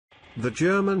The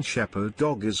German Shepherd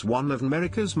dog is one of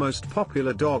America's most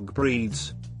popular dog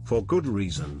breeds, for good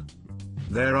reason.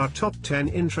 There are top 10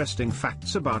 interesting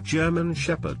facts about German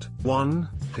Shepherd. 1.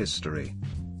 History.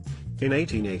 In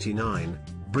 1889,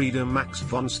 breeder Max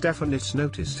von Stephanitz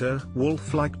noticed a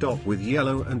wolf-like dog with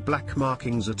yellow and black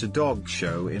markings at a dog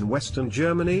show in western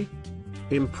Germany.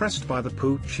 Impressed by the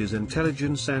pooch's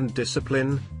intelligence and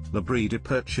discipline, the breeder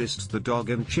purchased the dog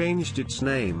and changed its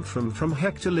name from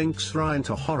Hector Lynx Rhein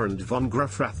to Horrend von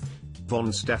Grafrath. Von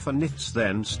Stephanitz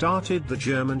then started the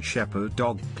German Shepherd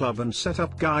Dog Club and set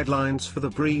up guidelines for the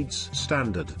breed's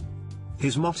standard.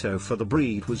 His motto for the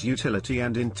breed was utility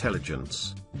and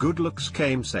intelligence. Good looks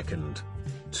came second.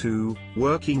 2.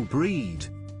 Working breed.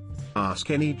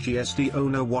 Ask any GSD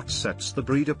owner what sets the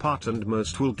breed apart and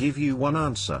most will give you one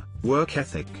answer: work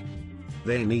ethic.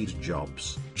 They need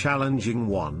jobs, challenging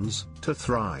ones, to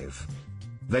thrive.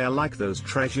 They are like those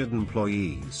treasured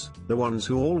employees, the ones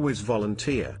who always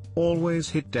volunteer,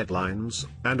 always hit deadlines,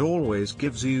 and always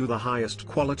gives you the highest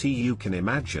quality you can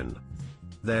imagine.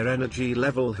 Their energy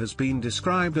level has been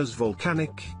described as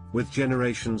volcanic, with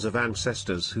generations of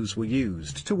ancestors whose were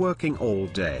used to working all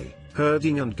day,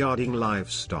 herding and guarding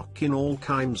livestock in all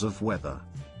kinds of weather.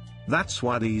 That's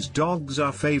why these dogs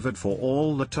are favored for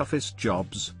all the toughest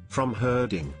jobs, from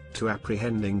herding, to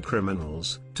apprehending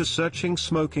criminals, to searching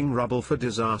smoking rubble for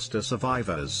disaster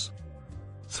survivors.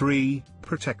 3.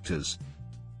 Protectors.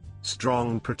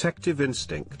 Strong protective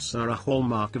instincts are a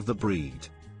hallmark of the breed.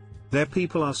 Their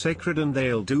people are sacred and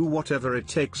they'll do whatever it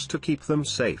takes to keep them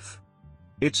safe.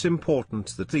 It's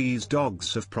important that these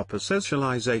dogs have proper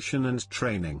socialization and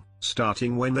training,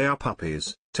 starting when they are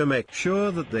puppies, to make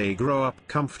sure that they grow up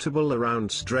comfortable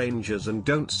around strangers and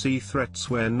don't see threats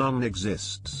where none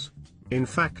exists. In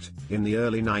fact, in the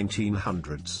early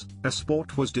 1900s, a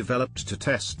sport was developed to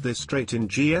test this trait in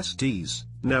GSDs,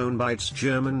 known by its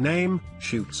German name,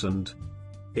 Schutzhund.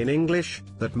 In English,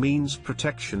 that means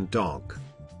protection dog.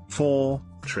 4.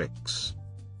 Tricks.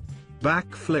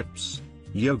 Backflips,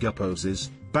 yoga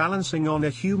poses, balancing on a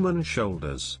human's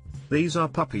shoulders. These are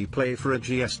puppy play for a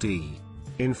GSD.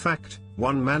 In fact,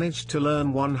 one managed to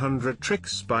learn 100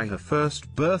 tricks by her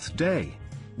first birthday.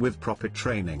 With proper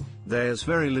training, there's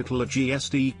very little a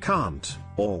GSD can't,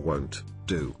 or won't,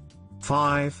 do.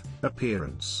 5.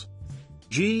 Appearance.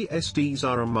 GSDs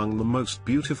are among the most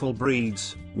beautiful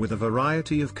breeds, with a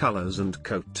variety of colors and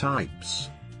coat types.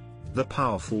 The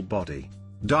powerful body,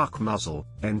 dark muzzle,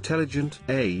 intelligent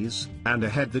eyes, and a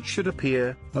head that should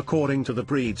appear, according to the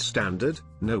breed standard,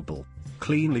 noble,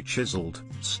 cleanly chiseled,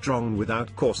 strong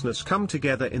without coarseness come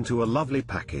together into a lovely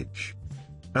package.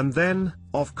 And then,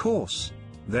 of course,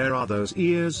 there are those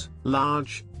ears,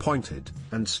 large, pointed,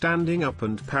 and standing up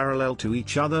and parallel to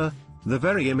each other, the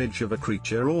very image of a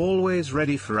creature always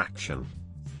ready for action.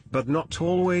 But not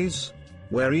always.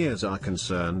 Where ears are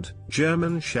concerned,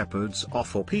 German Shepherds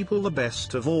offer people the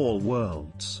best of all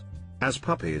worlds. As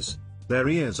puppies, their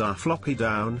ears are floppy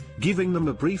down, giving them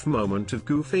a brief moment of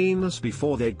goofiness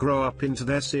before they grow up into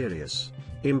their serious,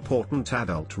 important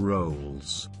adult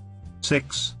roles.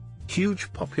 6.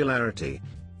 Huge popularity.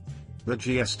 The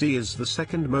GSD is the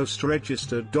second most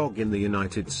registered dog in the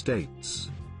United States.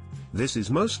 This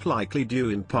is most likely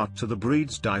due in part to the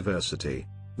breed's diversity.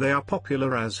 They are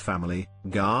popular as family,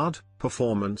 guard,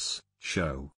 performance,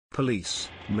 show, police,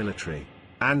 military,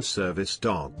 and service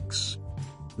dogs.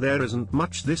 There isn't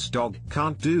much this dog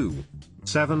can't do.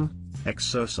 7.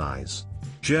 Exercise.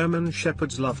 German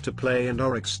Shepherds love to play and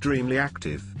are extremely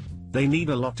active. They need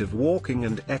a lot of walking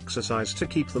and exercise to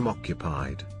keep them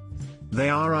occupied. They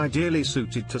are ideally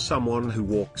suited to someone who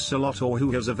walks a lot or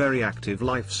who has a very active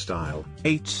lifestyle.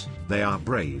 8. They are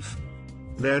brave.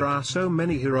 There are so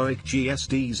many heroic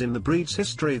GSDs in the breed's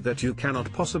history that you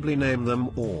cannot possibly name them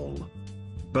all.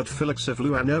 But Felix of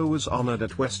Luano was honored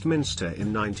at Westminster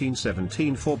in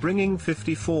 1917 for bringing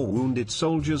 54 wounded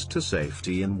soldiers to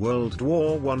safety in World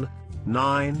War I.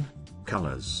 9.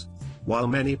 Colors. While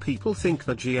many people think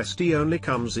the GSD only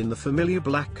comes in the familiar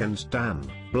black and tan,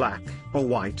 black, or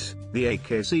white, the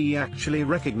AKC actually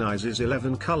recognizes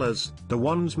 11 colors, the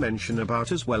ones mentioned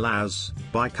about as well as,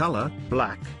 bicolor,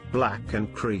 black, black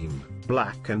and cream,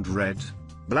 black and red,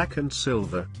 black and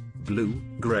silver, blue,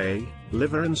 gray,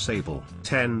 liver and sable.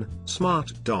 10.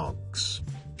 Smart dogs.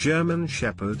 German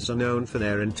Shepherds are known for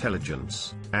their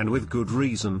intelligence, and with good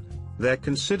reason. They're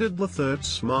considered the third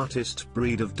smartest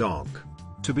breed of dog.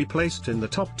 To be placed in the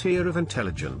top tier of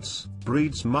intelligence,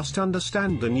 breeds must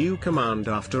understand the new command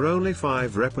after only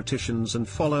 5 repetitions and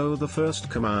follow the first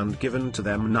command given to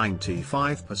them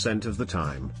 95% of the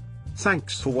time.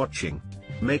 Thanks for watching.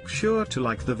 Make sure to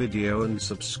like the video and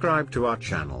subscribe to our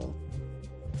channel.